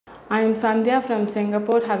I am Sandhya from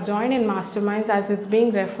Singapore, have joined in Masterminds as it's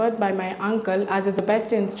being referred by my uncle as it's the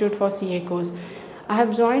best institute for CA course. I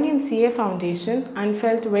have joined in CA Foundation and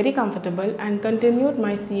felt very comfortable and continued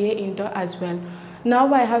my CA Inter as well.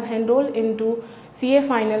 Now I have enrolled into CA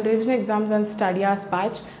Final Revision Exams and Study Hours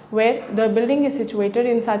batch, where the building is situated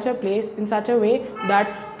in such a place, in such a way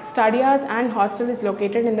that study hours and hostel is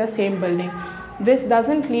located in the same building. This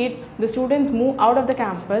doesn't lead the students move out of the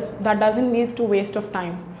campus, that doesn't lead to waste of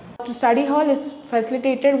time. The study hall is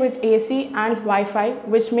facilitated with AC and Wi-Fi,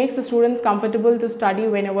 which makes the students comfortable to study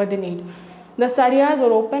whenever they need. The study hours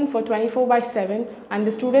are open for 24/7 and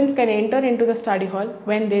the students can enter into the study hall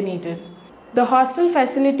when they need it. The hostel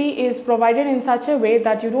facility is provided in such a way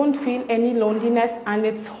that you don't feel any loneliness and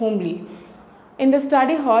it's homely. In the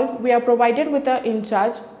study hall, we are provided with an in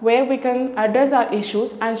charge where we can address our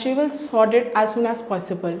issues and she will sort it as soon as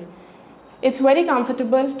possible. It's very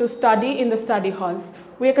comfortable to study in the study halls.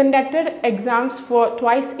 We have conducted exams for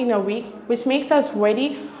twice in a week, which makes us very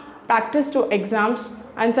practiced to exams,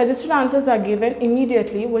 and suggested answers are given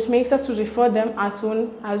immediately, which makes us to refer them as soon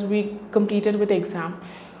as we completed with the exam.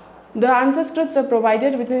 The answer scripts are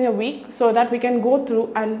provided within a week so that we can go through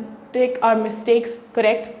and take our mistakes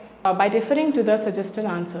correct by referring to the suggested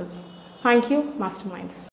answers. Thank you, Masterminds.